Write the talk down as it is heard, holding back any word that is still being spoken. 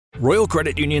Royal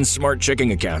Credit Union's smart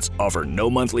checking accounts offer no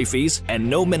monthly fees and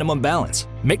no minimum balance.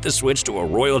 Make the switch to a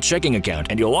Royal checking account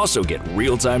and you'll also get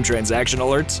real-time transaction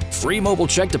alerts, free mobile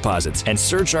check deposits, and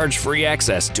surcharge-free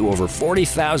access to over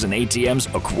 40,000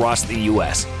 ATMs across the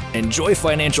U.S. Enjoy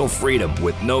financial freedom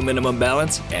with no minimum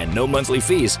balance and no monthly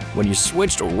fees when you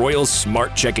switch to Royal's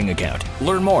smart checking account.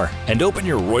 Learn more and open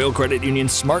your Royal Credit Union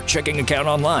smart checking account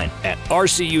online at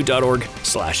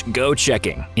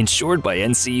rcu.org/go-checking. Insured by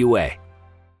NCUA.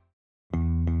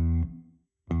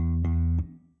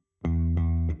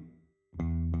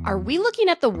 Are we looking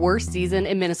at the worst season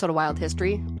in Minnesota Wild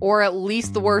history? Or at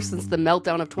least the worst since the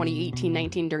meltdown of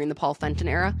 2018-19 during the Paul Fenton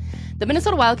era? The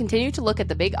Minnesota Wild continue to look at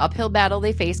the big uphill battle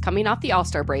they face coming off the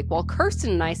All-Star break, while Kirsten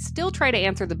and I still try to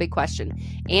answer the big question,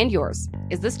 and yours,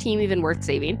 is this team even worth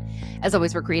saving? As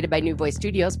always, we're created by New Voice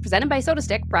Studios, presented by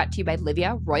SotaStick, brought to you by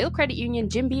Livea, Royal Credit Union,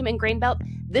 Jim Beam, and Grain Belt.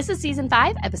 This is Season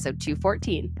 5, Episode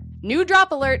 214. New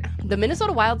drop alert! The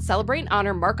Minnesota Wild celebrate and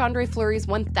honor Marc-Andre Fleury's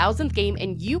 1,000th game,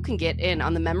 and you can get in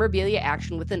on the memorabilia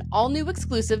action with an all-new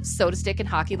exclusive SotaStick and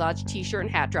Hockey Lodge t-shirt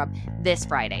and hat drop this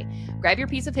Friday. Grab your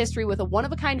piece of history with a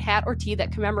one-of-a-kind hat or tee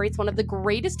that commemorates one of the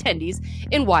greatest tendies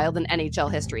in Wild and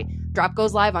NHL history. Drop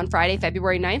goes live on Friday,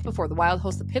 February 9th before the Wild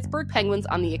host the Pittsburgh Penguins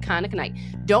on the iconic night.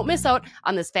 Don't miss out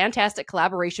on this fantastic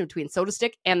collaboration between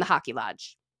SotaStick and the Hockey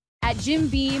Lodge. At Jim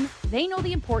Beam, they know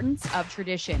the importance of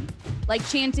tradition, like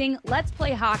chanting, "Let's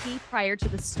play hockey" prior to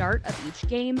the start of each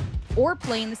game, or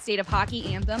playing the state of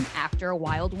hockey anthem after a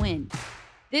Wild win.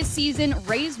 This season,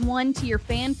 raise one to your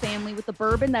fan family with a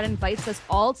bourbon that invites us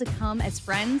all to come as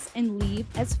friends and leave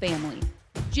as family.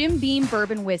 Jim Beam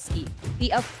Bourbon Whiskey,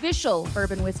 the official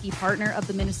bourbon whiskey partner of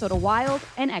the Minnesota Wild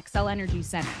and XL Energy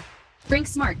Center. Drink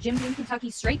smart. Jim Beam Kentucky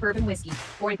Straight Bourbon Whiskey.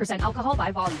 40% alcohol by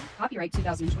volume. Copyright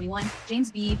 2021.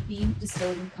 James B. Beam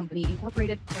Distilling Company,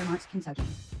 Incorporated, Claremont, Kentucky.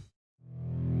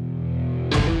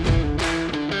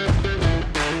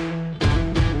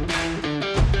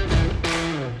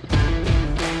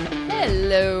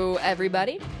 Hello,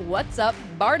 everybody. What's up?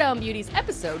 Bar Down Beauties,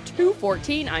 episode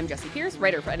 214. I'm Jessie Pierce,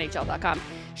 writer for NHL.com.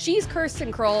 She's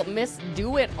Kirsten Kroll, Miss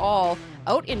Do It All,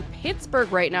 out in Pittsburgh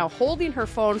right now, holding her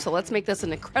phone. So let's make this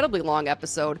an incredibly long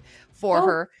episode for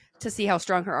her to see how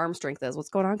strong her arm strength is. What's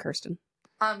going on, Kirsten?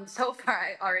 So far,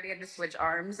 I already had to switch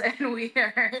arms, and we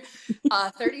are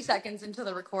 30 seconds into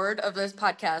the record of this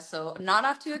podcast, so not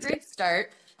off to a great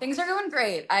start. Things are going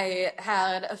great. I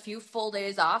had a few full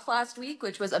days off last week,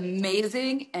 which was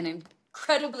amazing and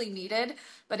incredibly needed,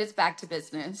 but it's back to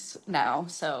business now,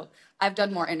 so I've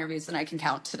done more interviews than I can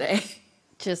count today.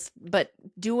 But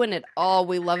doing it all,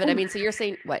 we love it. I mean, so you're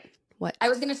saying, what? I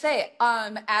was going to say,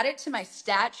 added to my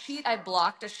stat sheet, I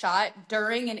blocked a shot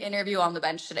during an interview on the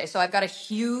bench today. So I've got a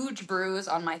huge bruise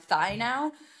on my thigh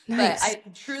now. Nice. But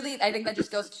I think that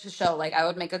just goes to show, like, I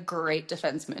would make a great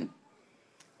defenseman.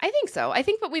 I think so. I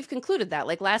think, but we've concluded that.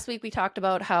 Like last week, we talked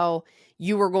about how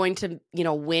you were going to,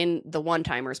 win the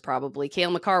one-timers probably.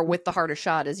 Cale Makar with the hardest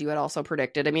shot, as you had also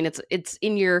predicted. I mean, it's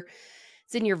in your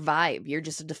vibe. You're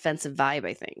just a defensive vibe,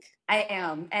 I think. I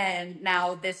am. And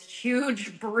now this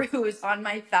huge bruise on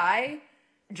my thigh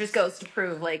just goes to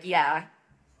prove, like, yeah.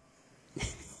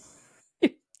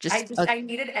 I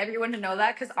needed everyone to know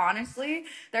that, because honestly,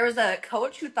 there was a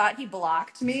coach who thought he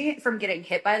blocked me from getting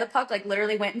hit by the puck, like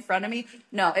literally went in front of me.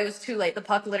 No, it was too late. The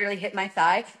puck literally hit my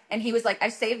thigh, and he was like, "I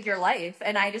saved your life."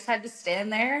 And I just had to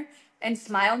stand there and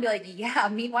smile and be like, yeah.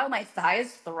 Meanwhile, my thigh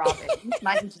is throbbing,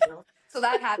 mind you. So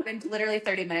that happened literally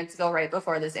 30 minutes ago, right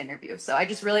before this interview. So I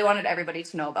just really wanted everybody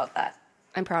to know about that.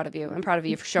 I'm proud of you. I'm proud of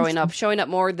you for showing up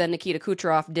more than Nikita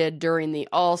Kucherov did during the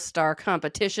All-Star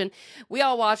competition. We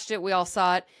all watched it. We all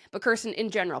saw it. But Kirsten, in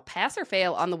general, pass or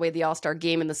fail on the way the All-Star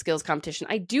game and the skills competition.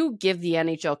 I do give the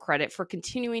NHL credit for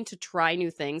continuing to try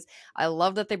new things. I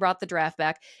love that they brought the draft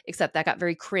back, except that got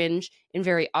very cringe and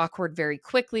very awkward very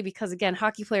quickly because, again,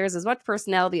 hockey players, as much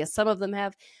personality as some of them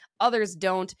have, others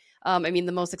don't. I mean,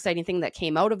 the most exciting thing that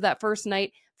came out of that first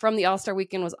night from the All-Star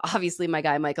weekend was obviously my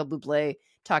guy, Michael Bublé,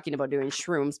 talking about doing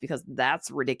shrooms, because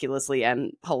that's ridiculously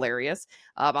and hilarious.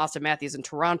 Austin Matthews in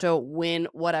Toronto, win,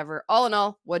 whatever. All in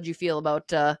all, what'd you feel about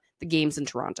the games in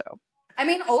Toronto? I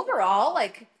mean, overall,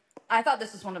 I thought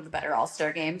this was one of the better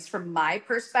All-Star games from my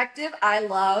perspective. I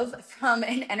love, from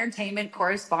an entertainment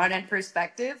correspondent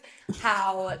perspective,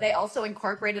 how they also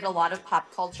incorporated a lot of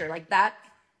pop culture like that.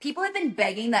 People have been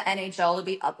begging the NHL to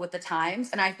be up with the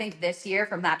times, and I think this year,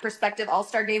 from that perspective,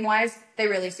 All-Star game-wise, they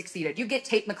really succeeded. You get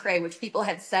Tate McRae, which people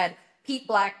had said, Pete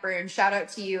Blackburn, shout out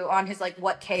to you, on his,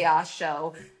 What Chaos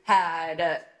show,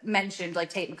 had mentioned,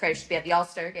 Tate McRae should be at the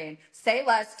All-Star game. Say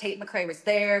less, Tate McRae was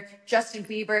there. Justin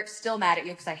Bieber, still mad at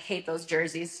you because I hate those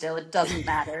jerseys still. It doesn't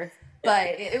matter.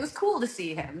 But it was cool to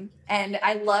see him. And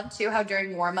I love too how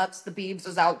during warm-ups the Biebs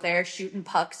was out there shooting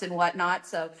pucks and whatnot.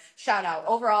 So shout out.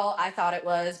 Overall, I thought it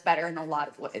was better in a lot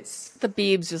of ways. The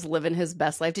Biebs just living his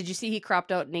best life. Did you see he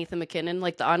cropped out Nathan McKinnon?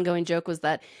 Like, the ongoing joke was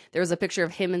that there was a picture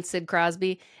of him and Sid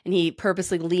Crosby, and he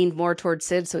purposely leaned more towards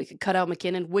Sid so he could cut out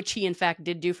McKinnon, which he in fact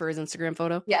did do for his Instagram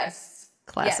photo. Yes.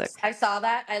 Classic. Yes, I saw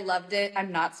that. I loved it.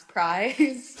 I'm not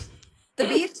surprised. The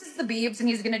Biebs is the Biebs, and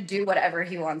he's going to do whatever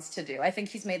he wants to do. I think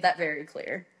he's made that very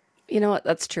clear. You know what?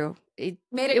 That's true.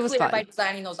 Made it was clear fun. by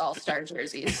designing those all-star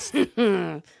jerseys.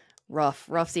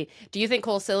 Rough scene. Do you think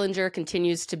Cole Sillinger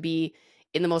continues to be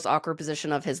in the most awkward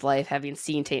position of his life, having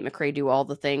seen Tate McRae do all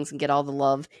the things and get all the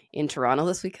love in Toronto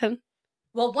this weekend?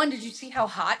 Well, one, did you see how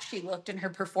hot she looked in her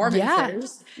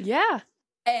performances? Yeah.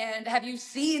 And have you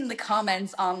seen the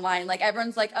comments online? Like,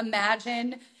 everyone's like,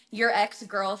 imagine your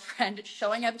ex-girlfriend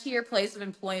showing up to your place of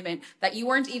employment that you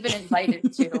weren't even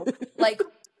invited to. Like,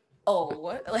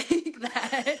 oh, like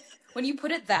that. When you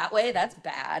put it that way, that's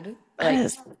bad. That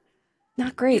is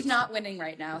not great. He's not winning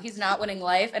right now. He's not winning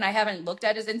life. And I haven't looked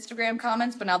at his Instagram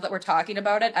comments, but now that we're talking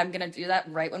about it, I'm going to do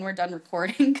that right when we're done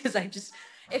recording. Because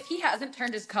if he hasn't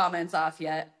turned his comments off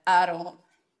yet,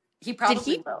 he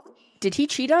probably will. Did he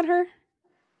cheat on her?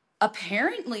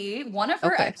 Apparently, one of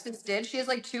her exes did. She has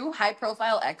like 2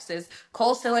 high-profile exes.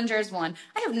 Cole Sillinger is one.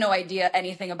 I have no idea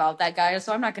anything about that guy,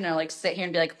 so I'm not going to like sit here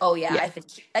and be like, oh yeah.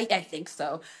 I think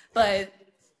so. But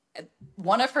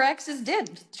one of her exes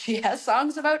did. She has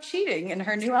songs about cheating in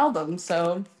her new album,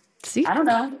 so see, I don't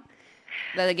know.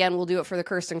 That again, we'll do it for the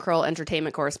Kirsten Kroll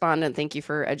entertainment correspondent. Thank you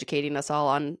for educating us all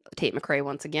on Tate McRae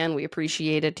once again. We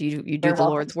appreciate it. You do the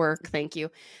Lord's work. Thank you.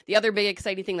 The other big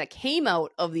exciting thing that came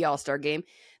out of the All-Star game,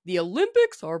 the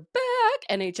Olympics are back.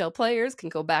 NHL players can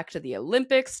go back to the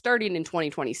Olympics starting in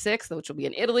 2026, which will be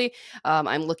in Italy.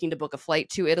 I'm looking to book a flight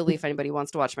to Italy if anybody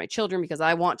wants to watch my children, because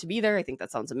I want to be there. I think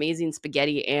that sounds amazing.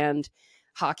 Spaghetti and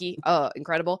hockey,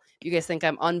 incredible. You guys think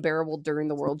I'm unbearable during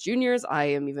the World Juniors? I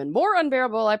am even more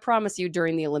unbearable, I promise you,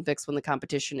 during the Olympics when the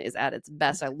competition is at its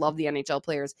best. I love the NHL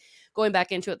players going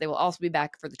back into it. They will also be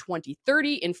back for the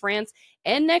 2030 in France.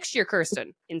 And next year,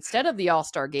 Kirsten, instead of the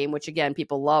All-Star game, which again,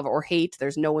 people love or hate,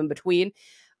 there's no in between,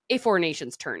 a 4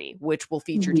 Nations tourney, which will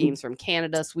feature teams from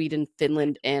Canada, Sweden,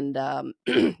 Finland, and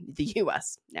the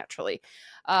U.S., naturally.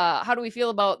 How do we feel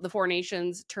about the 4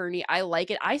 Nations tourney? I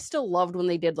like it. I still loved when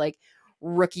they did like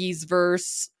rookies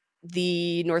versus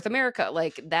the North America,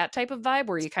 like that type of vibe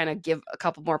where you kind of give a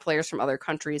couple more players from other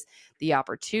countries the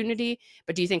opportunity.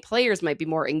 But do you think players might be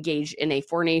more engaged in a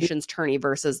 4 Nations tourney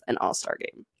versus an All-Star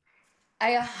game?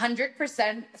 I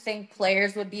 100% think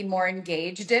players would be more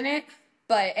engaged in it.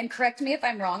 But, and correct me if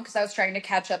I'm wrong, because I was trying to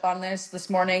catch up on this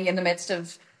morning in the midst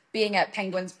of being at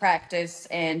Penguins practice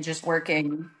and just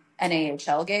working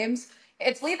NAHL games.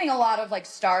 It's leaving a lot of like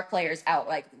star players out.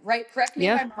 Like, right? Correct me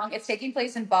if I'm wrong. It's taking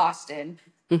place in Boston.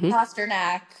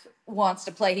 Pasternak wants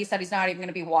to play. He said he's not even going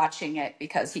to be watching it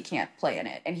because he can't play in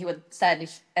it. And he said,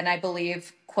 and I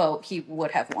believe, quote, he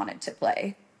would have wanted to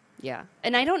play. Yeah.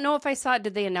 And I don't know if I saw it.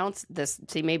 Did they announce this?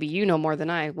 See, maybe you know more than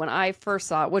I. When I first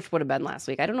saw it, which would have been last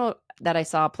week, I don't know that I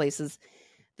saw places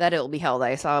that it will be held.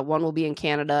 I saw one will be in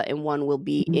Canada and one will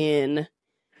be in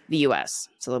the U.S.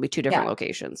 So there'll be 2 different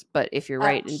locations. But if you're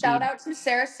right, shout out to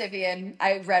Sarah Sivian.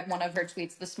 I read one of her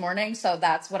tweets this morning, so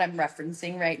that's what I'm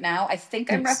referencing right now. I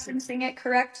think I'm referencing it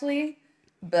correctly,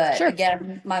 but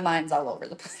again, my mind's all over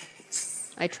the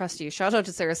place. I trust you. Shout out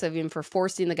to Sarah Sivian for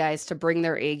forcing the guys to bring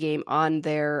their A game on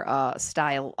their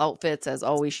style outfits. As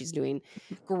always, she's doing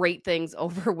great things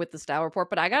over with the Style Report.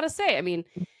 But I gotta say, I mean,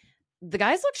 the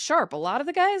guys look sharp. A lot of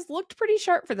the guys looked pretty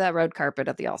sharp for that red carpet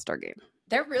at the All-Star game.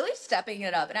 They're really stepping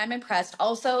it up, and I'm impressed.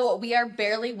 Also, we are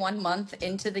barely 1 month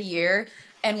into the year,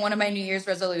 and one of my New Year's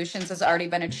resolutions has already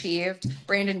been achieved.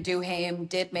 Brandon Duhaime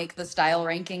did make the style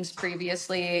rankings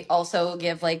previously. Also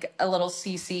give like a little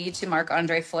CC to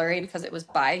Marc-Andre Fleury because it was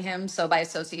by him, so by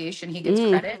association, he gets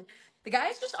credit. The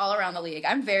guys just all around the league,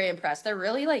 I'm very impressed. They're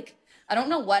really like, I don't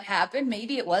know what happened.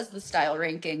 Maybe it was the style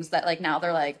rankings that like now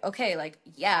they're like, okay, like,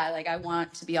 yeah, like I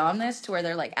want to be on this, to where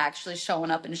they're like actually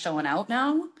showing up and showing out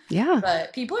now. Yeah.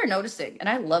 But people are noticing, and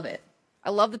I love it. I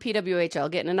love the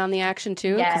PWHL getting in on the action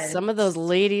too. Yes. Some of those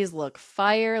ladies look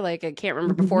fire. Like I can't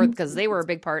remember before because they were a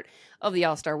big part of the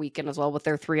All-Star weekend as well with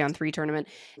their 3-on-3 tournament.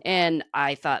 And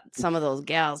I thought some of those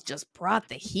gals just brought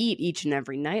the heat each and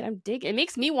every night. I'm digging. It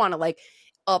makes me want to like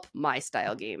up my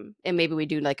style game, and maybe we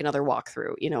do like another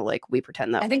walkthrough, you know, like we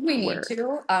pretend that I think we need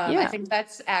to. I think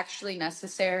that's actually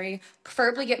necessary.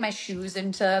 Preferably get my shoes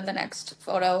into the next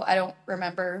photo. I don't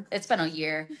remember. It's been a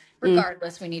year.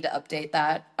 Regardless, we need to update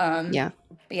that. But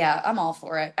yeah, I'm all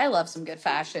for it. I love some good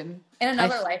fashion. In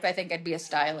another life, I think I'd be a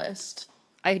stylist.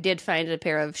 I did find a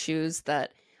pair of shoes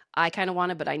that I kind of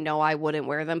wanted, but I know I wouldn't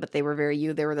wear them, but they were very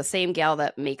you. They were the same gal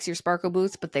that makes your sparkle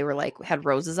boots, but they were like, had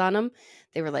roses on them.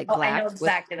 They were like Oh, black. I know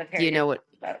exactly the pair. Do you know what?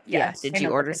 About. Yeah. Yes, Did you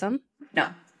order some? No.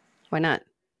 Why not?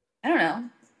 I don't know.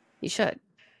 You should.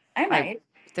 I might.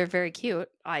 They're very cute.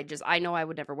 I know I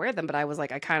would never wear them, but I was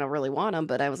like, I kind of really want them,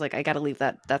 but I was like, I got to leave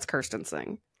that. That's Kirsten's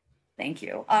thing. Thank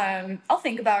you. I'll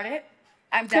think about it.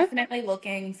 I'm definitely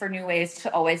looking for new ways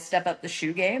to always step up the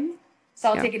shoe game. So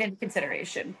I'll take it into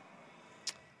consideration.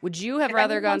 Would you have if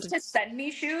rather gone to send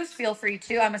me shoes? Feel free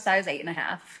to. I'm a size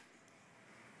 8.5.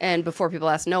 And before people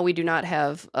ask, no, we do not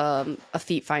have a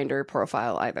feet finder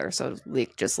profile either. So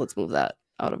let's move that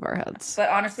out of our heads. But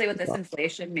honestly, with this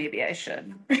inflation, maybe I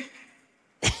should.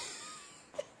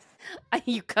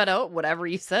 You cut out whatever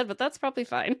you said, but that's probably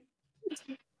fine.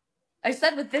 I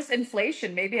said with this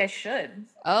inflation, maybe I should.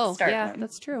 Oh, yeah,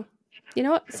 that's true. You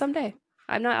know what? Someday.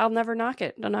 I'll never knock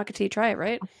it. Don't knock it till you try it,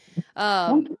 right?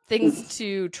 Things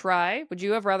to try. Would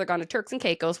you have rather gone to Turks and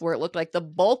Caicos, where it looked like the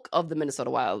bulk of the Minnesota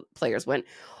Wild players went?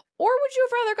 Or would you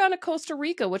have rather gone to Costa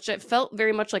Rica, which it felt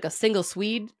very much like a single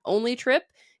Swede only trip?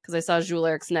 Because I saw Jules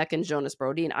Eriksson and Jonas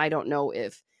Brodin. I don't know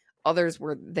if others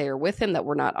were there with him that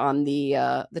were not on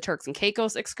the Turks and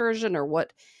Caicos excursion or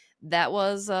what that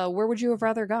was. Where would you have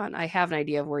rather gone? I have an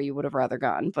idea of where you would have rather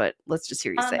gone, but let's just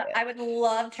hear you say it. I would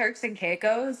love Turks and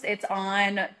Caicos. It's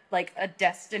on like a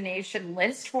destination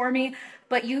list for me,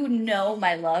 but you know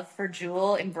my love for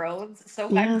Jewel and Broads, so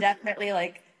I'm definitely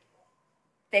like,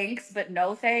 thanks, but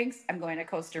no thanks. I'm going to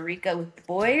Costa Rica with the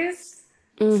boys.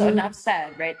 Mm-hmm. So enough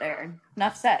said right there.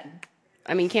 Enough said.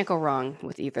 I mean, can't go wrong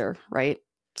with either, right?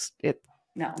 It's a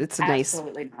nice.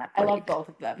 Absolutely not. I love both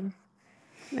of them.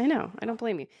 I know. I don't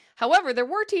blame you. However, there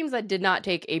were teams that did not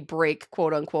take a break,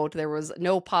 quote unquote. There was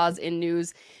no pause in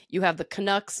news. You have the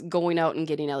Canucks going out and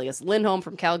getting Elias Lindholm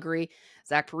from Calgary.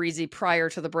 Zach Parise prior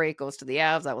to the break goes to the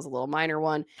Avs. That was a little minor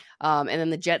one. And then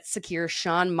the Jets secure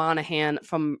Sean Monahan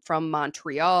from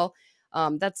Montreal.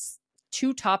 That's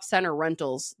two top center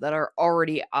rentals that are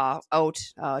already out.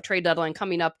 Trade deadline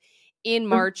coming up in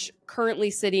March. Currently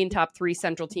sitting top 3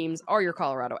 Central teams are your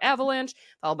Colorado Avalanche,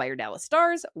 followed by your Dallas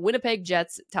Stars. Winnipeg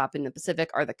Jets, top in the Pacific,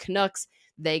 are the Canucks,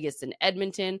 Vegas, and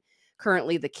Edmonton.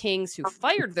 Currently the Kings, who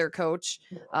fired their coach,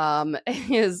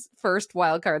 his first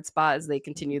wildcard spot as they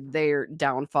continued their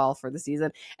downfall for the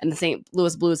season. And the St.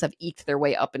 Louis Blues have eked their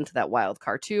way up into that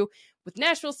wildcard too, with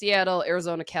Nashville, Seattle,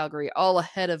 Arizona, Calgary all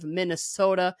ahead of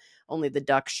Minnesota. Only the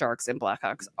Ducks, Sharks, and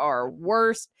Blackhawks are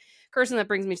worst. Kirsten, that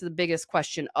brings me to the biggest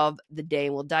question of the day.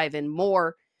 We'll dive in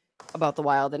more about the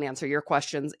Wild and answer your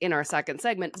questions in our second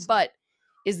segment. But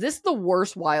is this the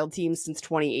worst Wild team since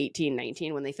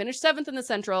 2018-19? When they finished 7th in the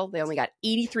Central, they only got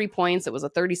 83 points. It was a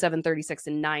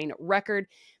 37-36-9 record.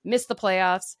 Missed the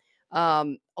playoffs.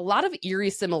 A lot of eerie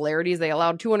similarities. They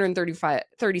allowed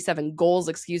 237 goals,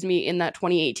 in that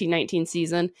 2018-19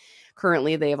 season.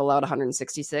 Currently, they have allowed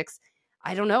 166.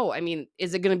 I don't know. I mean,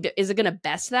 is it going to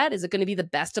best that? Is it going to be the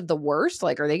best of the worst?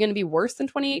 Like, are they going to be worse than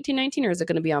 2018-19 or is it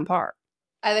going to be on par?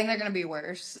 I think they're going to be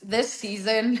worse this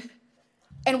season.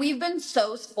 And we've been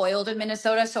so spoiled in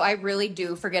Minnesota. So I really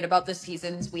do forget about the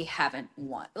seasons we haven't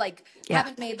won,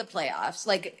 haven't made the playoffs.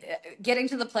 Like, getting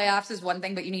to the playoffs is one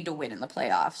thing, but you need to win in the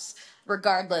playoffs,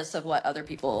 regardless of what other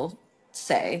people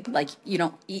say. Like, you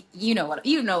know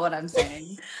what I'm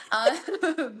saying.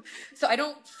 So I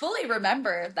don't fully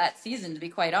remember that season, to be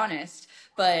quite honest,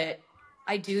 but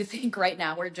I do think right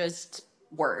now we're just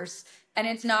worse. And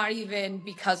it's not even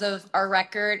because of our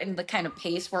record and the kind of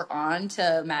pace we're on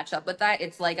to match up with that.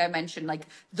 It's like I mentioned, like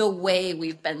the way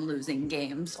we've been losing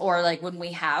games, or like when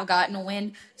we have gotten a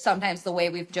win, sometimes the way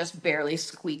we've just barely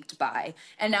squeaked by.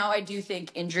 And now I do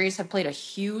think injuries have played a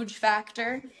huge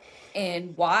factor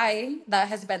in why that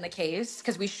has been the case,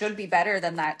 because we should be better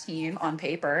than that team on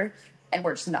paper, and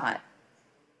we're just not.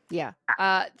 Yeah.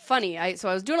 Funny. So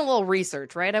I was doing a little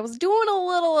research, right? I was doing a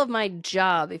little of my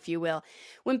job, if you will.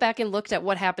 Went back and looked at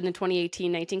what happened in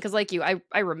 2018-19, because like you,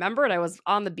 I remember it. I was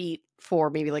on the beat for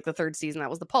maybe like the third season. That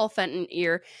was the Paul Fenton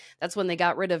year. That's when they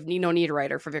got rid of Nino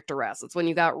Niederreiter for Victor Rask. That's when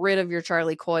you got rid of your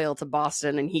Charlie Coyle to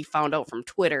Boston, and he found out from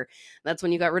Twitter. That's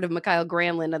when you got rid of Mikhail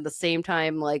Granlund at the same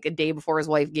time, like a day before his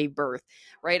wife gave birth,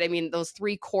 right? I mean, those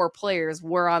 3 core players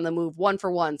were on the move one for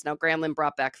ones. Now Granlund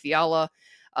brought back Fiala,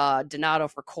 Donato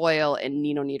for Coyle, and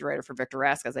Nino Niederreiter for Victor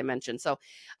Rask, as I mentioned. So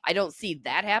I don't see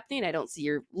that happening. I don't see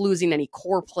you're losing any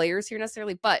core players here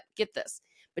necessarily, but get this.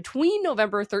 Between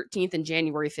November 13th and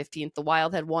January 15th, the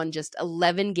Wild had won just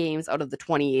 11 games out of the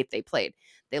 28 they played.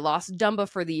 They lost Dumba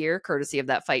for the year, courtesy of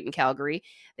that fight in Calgary.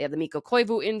 They had the Mikko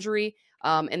Koivu injury,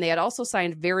 and they had also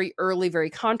signed very early, very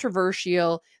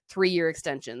controversial 3-year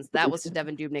extensions. That was to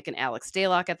Devin Dubnyk and Alex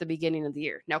Stalock at the beginning of the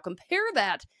year. Now compare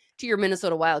that to your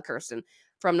Minnesota Wild, Kirsten.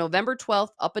 From November 12th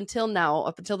up until now,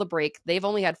 up until the break, they've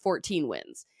only had 14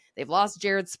 wins. They've lost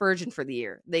Jared Spurgeon for the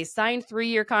year. They signed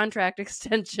 3-year contract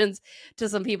extensions to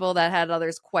some people that had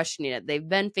others questioning it. They've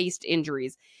been faced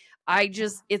injuries.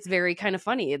 It's very kind of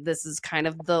funny. This is kind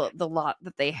of the lot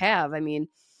that they have. I mean,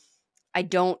 I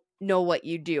don't know what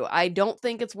you do. I don't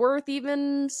think it's worth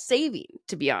even saving,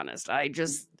 to be honest.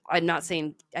 I'm not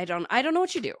saying I don't know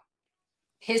what you do.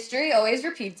 History always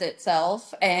repeats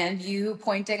itself, and you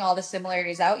pointing all the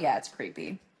similarities out, yeah, it's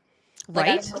creepy. Like, Right?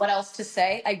 I don't know what else to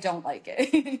say. I don't like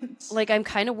it. Like, I'm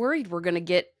kind of worried we're going to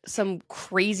get some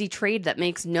crazy trade that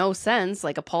makes no sense,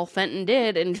 like a Paul Fenton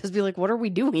did, and just be like, what are we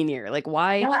doing here? Like,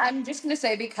 why? No, I'm just going to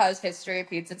say because history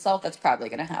repeats itself, that's probably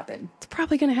going to happen. It's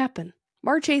probably going to happen.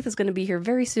 March 8th is going to be here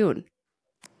very soon.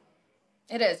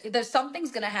 It is. There's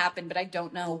something's going to happen, but I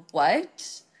don't know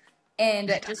what.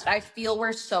 And I feel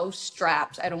we're so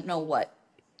strapped. I don't know what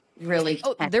really.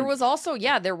 Oh, there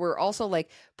were also like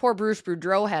poor Bruce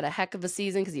Boudreau had a heck of a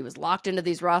season because he was locked into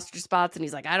these roster spots and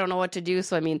he's like, I don't know what to do.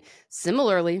 So, I mean,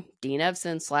 similarly, Dean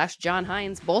Evson / John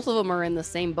Hines, both of them are in the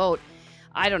same boat.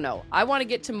 I don't know. I want to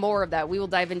get to more of that. We will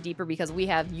dive in deeper because we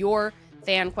have your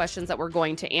fan questions that we're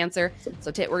going to answer.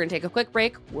 So we're going to take a quick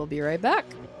break. We'll be right back.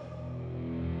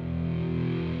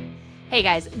 Hey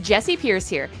guys, Jesse Pierce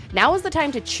here. Now is the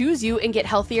time to choose you and get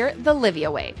healthier the Livea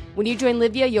way. When you join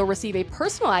Livea, you'll receive a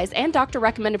personalized and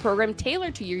doctor-recommended program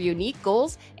tailored to your unique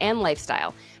goals and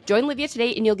lifestyle. Join Livea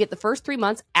today and you'll get the first 3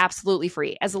 months absolutely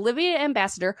free. As a Livea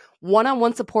ambassador,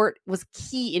 one-on-one support was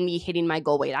key in me hitting my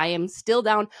goal weight. I am still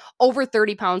down over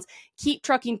 30 pounds. Keep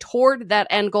trucking toward that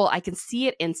end goal. I can see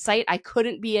it in sight. I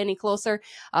couldn't be any closer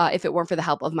if it weren't for the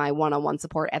help of my one-on-one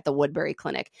support at the Woodbury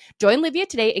Clinic. Join Livea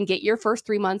today and get your first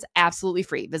 3 months absolutely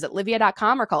free. Visit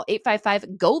livea.com or call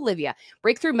 855-GO-LIVEA.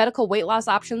 Breakthrough medical weight loss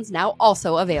options now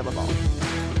also available.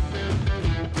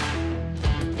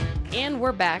 And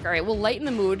we're back. All right, we'll lighten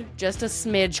the mood just a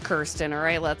smidge, Kirsten. All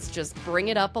right, let's just bring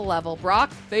it up a level.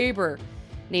 Brock Faber,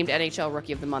 named NHL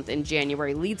Rookie of the Month in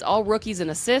January, leads all rookies in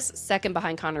assists, second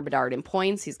behind Connor Bedard in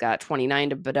points. He's got 29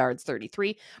 to Bedard's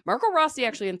 33. Marco Rossi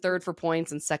actually in third for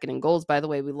points and second in goals, by the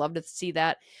way. We love to see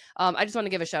that. I just want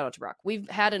to give a shout out to Brock. We've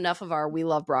had enough of our We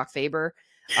Love Brock Faber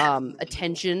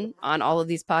attention on all of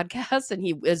these podcasts, and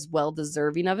he is well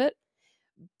deserving of it.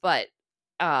 But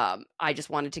I just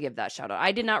wanted to give that shout out.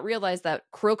 I did not realize that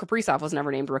Kirill Kaprizov was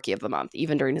never named Rookie of the Month,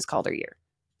 even during his Calder year.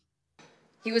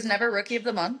 He was never Rookie of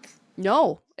the Month?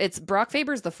 No, it's Brock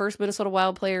Faber's the first Minnesota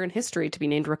Wild player in history to be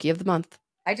named Rookie of the Month.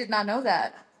 I did not know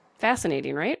that.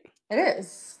 Fascinating, right? It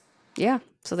is. Yeah,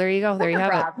 so there you go. There you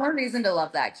have it. More reason to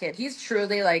love that kid. He's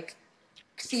truly, like,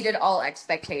 exceeded all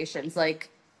expectations. Like,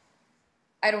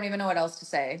 I don't even know what else to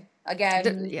say.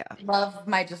 Again, love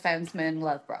my defenseman,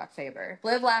 love Brock Faber.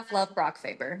 Live, laugh, love Brock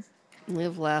Faber.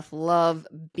 Live, laugh, love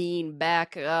being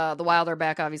back. The Wild are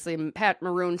back, obviously. Pat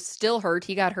Maroon still hurt.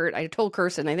 He got hurt. I told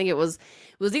Kirsten, I think it was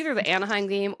either the Anaheim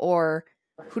game or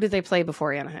who did they play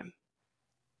before Anaheim?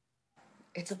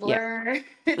 It's a blur. Yeah.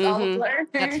 It's all a blur.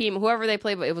 That team, whoever they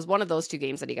played, it was one of those two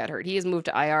games that he got hurt. He has moved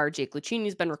to IR. Jake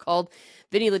Lucchini's been recalled.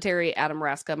 Vinny Lettieri, Adam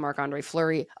Raska, Marc-Andre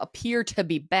Fleury appear to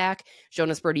be back.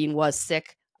 Jonas Brodin was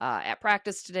sick at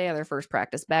practice today, their first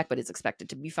practice back, but is expected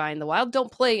to be fine. The Wild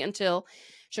don't play until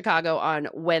Chicago on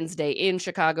Wednesday in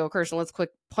Chicago. Kirsten, let's quick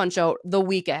punch out the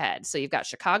week ahead. So you've got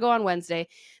Chicago on Wednesday.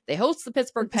 They host the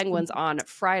Pittsburgh Penguins on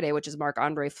Friday, which is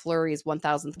Marc-Andre Fleury's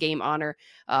 1,000th game honor.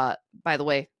 By the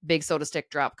way, big SotaStick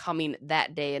drop coming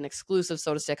that day, an exclusive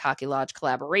SotaStick Hockey Lodge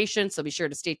collaboration. So be sure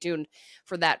to stay tuned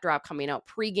for that drop coming out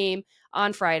pregame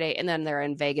on Friday, and then they're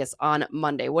in Vegas on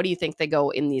Monday. What do you think they go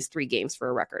in these 3 games for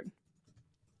a record?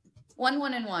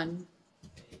 1-1-1.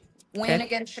 Win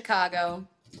against Chicago.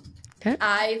 Okay.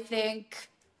 I think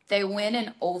they win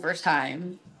in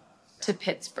overtime to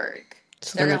Pittsburgh.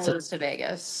 So they're going to lose to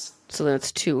Vegas. So then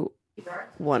it's 2-1-0.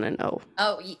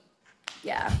 Oh,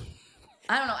 yeah.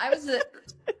 I don't know.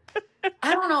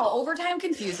 I don't know. Overtime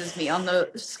confuses me on the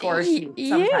score sheet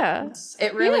sometimes. Yeah.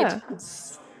 It really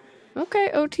does. Okay,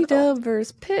 OT Dub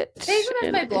versus Pitt. Even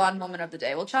as my blonde moment of the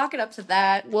day. We'll chalk it up to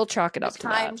that.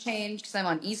 Time change because I'm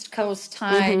on East Coast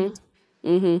time.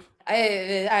 Mm-hmm. I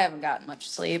haven't gotten much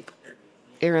sleep.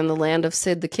 You're in the land of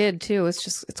Sid the Kid, too.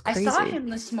 It's crazy. I saw him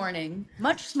this morning.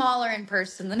 Much smaller in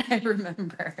person than I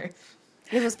remember.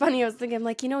 It was funny. I was thinking,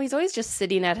 like, he's always just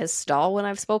sitting at his stall when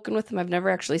I've spoken with him. I've never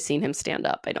actually seen him stand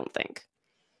up, I don't think.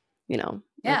 Like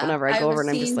whenever I go over and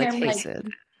I'm just like, hey, Sid.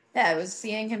 Yeah, I was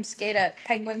seeing him skate at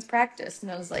Penguins practice,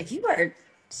 and I was like, you are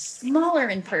smaller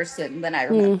in person than I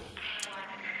remember.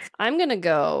 I'm going to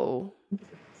go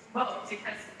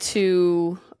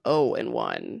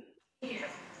 2-0-1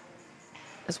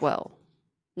 as well.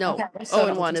 No, Okay,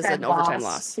 so 0-1 is an overtime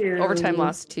loss. Overtime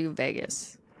loss to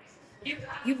Vegas.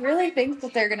 You really think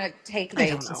that they're gonna take I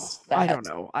don't Vegas?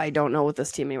 know. I don't know with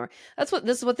this team anymore.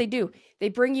 This is what they do. They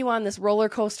bring you on this roller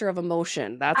coaster of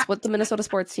emotion. That's what the Minnesota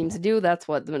sports teams do. That's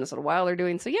what the Minnesota Wild are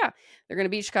doing. So yeah, they're going to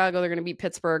beat Chicago. They're going to beat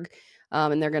Pittsburgh,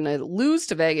 and they're going to lose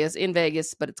to Vegas in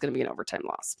Vegas. But it's going to be an overtime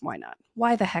loss. Why not?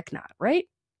 Why the heck not? Right?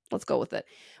 Let's go with it.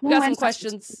 We got some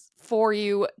questions for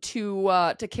you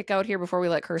to kick out here before we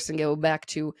let Kirsten go back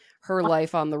to her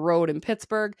life on the road in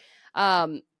Pittsburgh.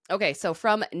 Okay, so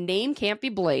from Name Can't Be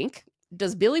Blank,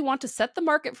 does Billy want to set the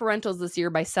market for rentals this year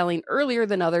by selling earlier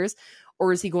than others,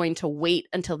 or is he going to wait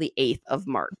until the 8th of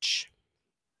March?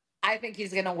 I think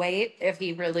he's going to wait if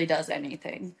he really does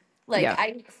anything. Like, Yeah.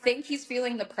 I think he's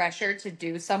feeling the pressure to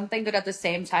do something, but at the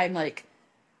same time, like,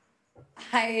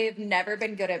 I've never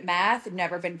been good at math,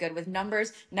 never been good with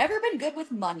numbers, never been good with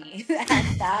money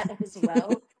at that as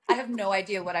well. I have no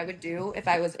idea what I would do if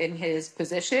I was in his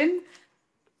position.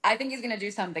 I think he's going to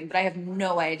do something, but I have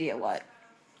no idea what.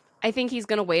 I think he's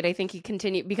going to wait. I think he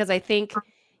continue because I think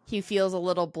he feels a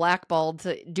little blackballed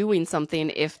to doing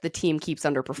something if the team keeps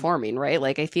underperforming, right?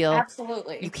 Like I feel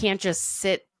Absolutely. you can't just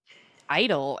sit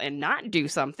idle and not do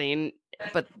something.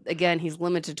 But again, he's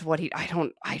limited to what I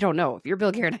don't know. If you're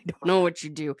Bill Guerin, I don't know what you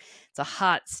do. It's a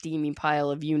hot, steamy pile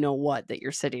of you know what that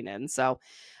you're sitting in. So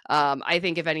I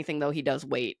think if anything, though, he does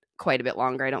wait quite a bit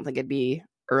longer. I don't think it'd be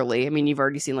early. I mean, you've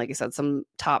already seen, like I said, some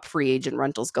top free agent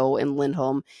rentals go in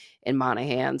Lindholm and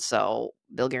Monahan. So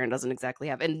Bill Guerin doesn't exactly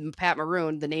have, and Pat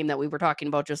Maroon, the name that we were talking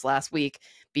about just last week,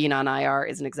 being on IR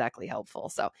isn't exactly helpful.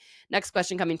 So next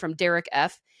question coming from Derek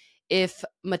F. If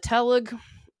Metallig,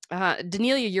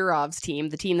 Danilia Yurov's team,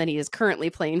 the team that he is currently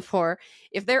playing for,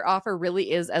 if their offer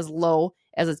really is as low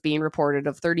as it's being reported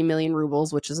of 30 million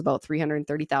rubles, which is about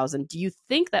 330,000, do you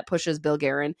think that pushes Bill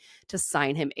Guerin to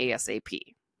sign him ASAP?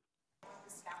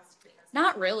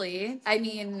 Not really. I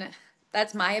mean,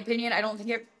 that's my opinion. I don't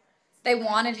think they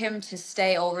wanted him to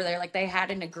stay over there. Like, they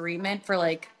had an agreement for,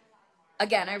 like,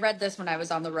 again, I read this when I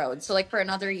was on the road. So, like, for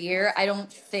another year, I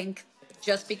don't think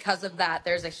just because of that,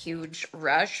 there's a huge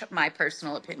rush, my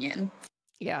personal opinion.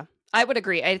 Yeah, I would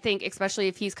agree. I think, especially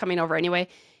if he's coming over anyway,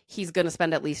 he's going to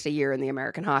spend at least a year in the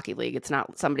American Hockey League. It's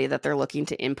not somebody that they're looking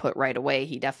to input right away.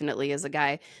 He definitely is a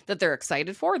guy that they're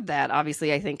excited for, that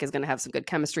obviously I think is going to have some good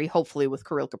chemistry, hopefully with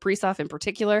Kirill Kaprizov in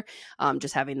particular,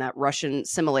 just having that Russian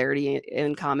similarity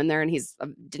in common there. And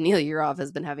Daniil Yurov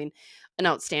has been having an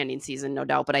outstanding season, no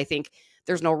doubt, but I think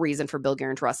there's no reason for Bill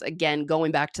Guerin to rush. Again,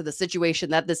 going back to the situation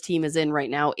that this team is in right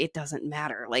now, it doesn't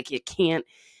matter. Like, it can't.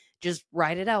 Just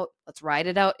ride it out. Let's ride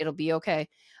it out. It'll be okay.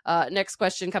 Next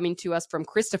question coming to us from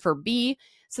Christopher B.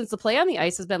 Since the play on the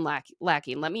ice has been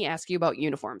lacking, let me ask you about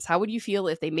uniforms. How would you feel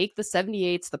if they make the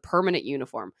 78s the permanent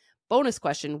uniform? Bonus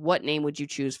question, what name would you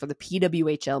choose for the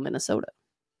PWHL Minnesota?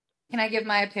 Can I give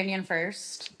my opinion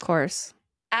first? Of course.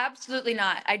 Absolutely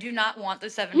not. I do not want the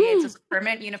 78s as a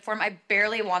permanent uniform. I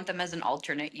barely want them as an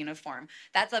alternate uniform.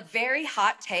 That's a very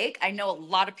hot take. I know a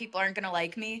lot of people aren't going to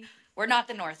like me. We're not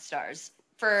the North Stars.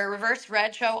 For reverse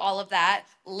red show, all of that,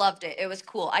 loved it. It was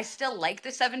cool. I still like the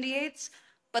 78s,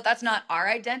 but that's not our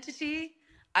identity.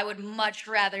 I would much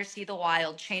rather see the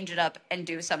Wild change it up and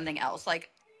do something else. Like,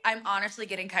 I'm honestly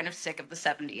getting kind of sick of the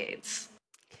 78s.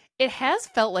 It has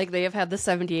felt like they have had the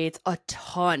 78s a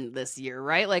ton this year,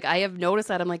 right? Like, I have noticed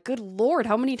that. I'm like, good Lord,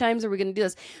 how many times are we going to do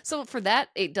this? So for that,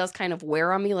 it does kind of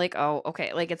wear on me. Like, oh,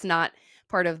 okay. Like, it's not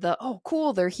part of the, oh,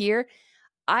 cool, they're here.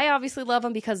 I obviously love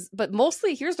them but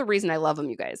mostly, here's the reason I love them,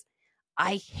 you guys.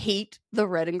 I hate the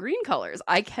red and green colors.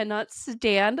 I cannot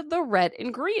stand the red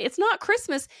and green. It's not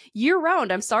Christmas year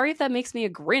round. I'm sorry if that makes me a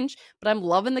Grinch, but I'm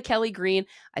loving the Kelly green.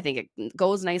 I think it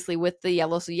goes nicely with the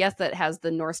yellow. So yes, that has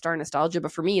the North Star nostalgia,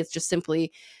 but for me, it's just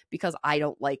simply because I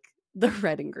don't like the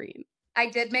red and green. I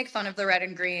did make fun of the red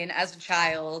and green as a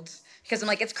child because I'm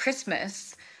like, it's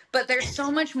Christmas. But there's so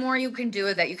much more you can do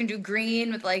with it. You can do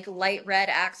green with like light red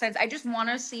accents. I just want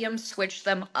to see them switch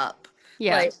them up.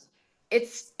 Yeah. Like,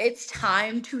 it's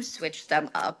time to switch them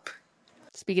up.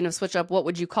 Speaking of switch up, what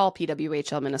would you call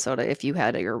PWHL Minnesota if you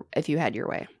had your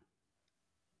way?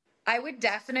 I would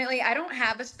definitely, I don't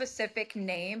have a specific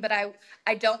name, but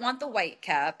I don't want the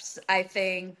Whitecaps. I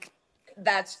think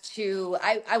that's too,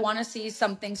 I want to see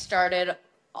something started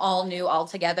all new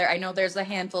altogether. I know there's a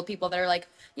handful of people that are like,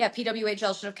 yeah,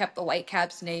 PWHL should have kept the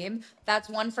Whitecaps name. That's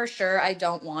one for sure I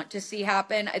don't want to see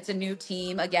happen. It's a new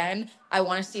team. Again, I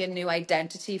want to see a new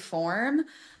identity form.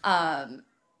 I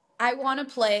I want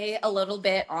to play a little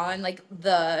bit on like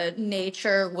the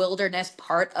nature wilderness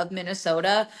part of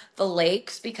Minnesota, the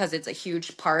lakes, because it's a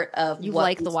huge part of You what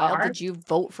like we the Wild? are. Did you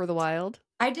vote for the Wild?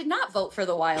 I did not vote for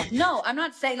the Wild. No, I'm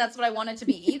not saying that's what I want it to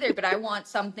be either, but I want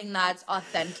something that's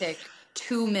authentic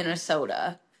to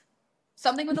Minnesota.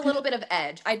 Something with a little bit of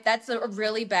edge. That's a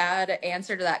really bad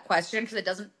answer to that question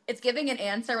because it's giving an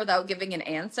answer without giving an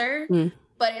answer, Mm.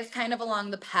 but it's kind of along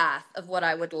the path of what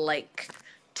I would like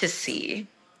to see.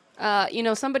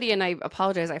 Somebody, and I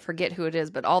apologize, I forget who it is,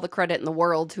 but all the credit in the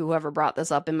world to whoever brought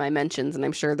this up in my mentions, and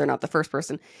I'm sure they're not the first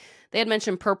person. They had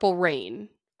mentioned Purple Rain,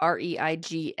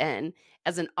 Reign,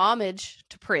 as an homage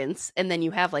to Prince, and then you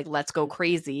have like Let's Go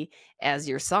Crazy as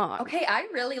your song. Okay, I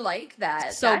really like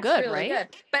that. So That's good, really right? good.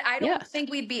 But I don't Yeah. think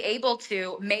we'd be able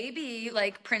to. Maybe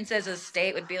like Prince's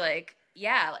estate would be like,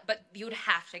 yeah, but you'd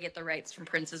have to get the rights from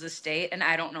Prince's estate, and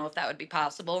I don't know if that would be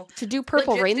possible. To do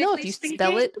Purple Rain, though, if you Logistically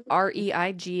spell it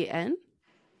speaking, Reign.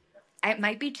 it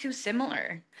might be too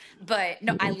similar. But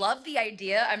no, I love the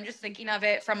idea. I'm just thinking of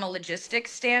it from a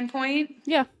logistics standpoint.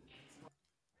 Yeah.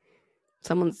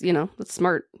 Someone's, that's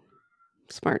smart.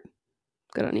 Smart.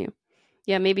 Good on you.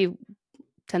 Yeah, maybe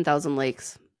 10,000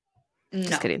 Lakes. No.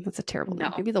 Just kidding. That's a terrible name.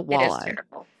 No, Maybe the it is Walleye.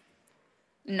 terrible.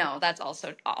 No, that's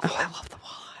also awful. Oh, I love the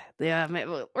Walleye. Yeah,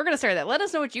 we're going to start that. Let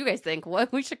us know what you guys think.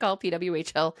 What we should call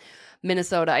PWHL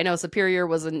Minnesota. I know Superior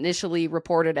was initially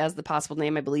reported as the possible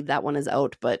name. I believe that one is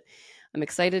out, but I'm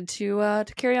excited to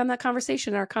carry on that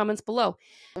conversation in our comments below.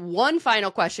 One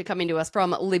final question coming to us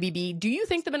from Libby B. Do you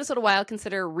think the Minnesota Wild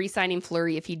consider re-signing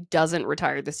Fleury if he doesn't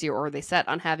retire this year, or are they set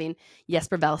on having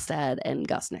Jesper Wallstedt and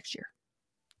Gus next year?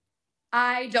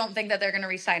 I don't think that they're going to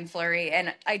re-sign Fleury,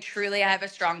 and I have a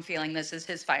strong feeling this is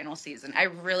his final season. I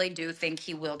really do think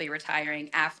he will be retiring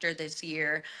after this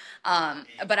year,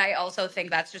 but I also think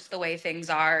that's just the way things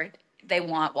are. They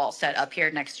want Wallstedt up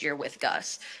here next year with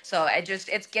Gus, so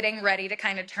it's getting ready to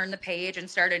kind of turn the page and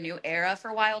start a new era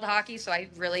for Wild hockey. So I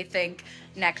really think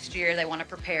next year they want to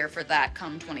prepare for that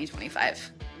come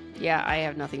 2025. Yeah, I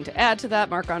have nothing to add to that.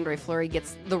 Marc-Andre Fleury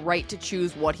gets the right to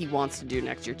choose what he wants to do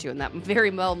next year, too. And that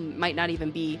very well might not even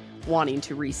be wanting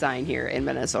to re-sign here in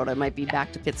Minnesota. It might be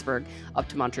back to Pittsburgh, up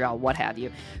to Montreal, what have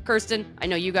you. Kirsten, I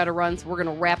know you got to run, so we're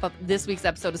going to wrap up this week's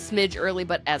episode a smidge early.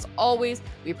 But as always,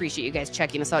 we appreciate you guys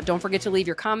checking us out. Don't forget to leave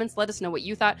your comments. Let us know what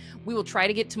you thought. We will try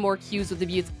to get to more Q's with the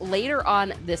Buttes later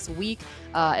on this week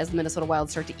as the Minnesota Wild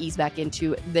start to ease back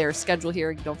into their schedule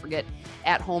here. Don't forget,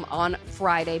 at home on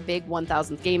Friday, big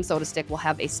 1,000th game. Sotastick will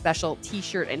have a special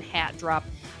t-shirt and hat drop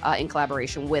in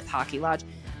collaboration with Hockey Lodge.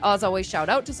 As always, shout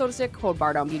out to Sotastick. Code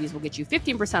BarDownBeauties will get you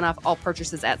 15% off all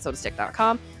purchases at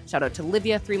sotastick.com. Shout out to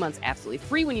Livea, 3 months absolutely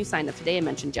free when you sign up today and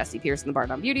mention Jesse Pierce and the Bar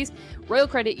Down Beauties. Royal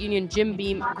Credit Union, Jim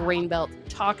Beam, Grain Belt,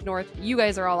 Talk North. You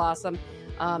guys are all awesome.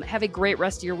 Have a great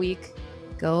rest of your week.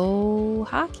 Go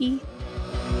hockey.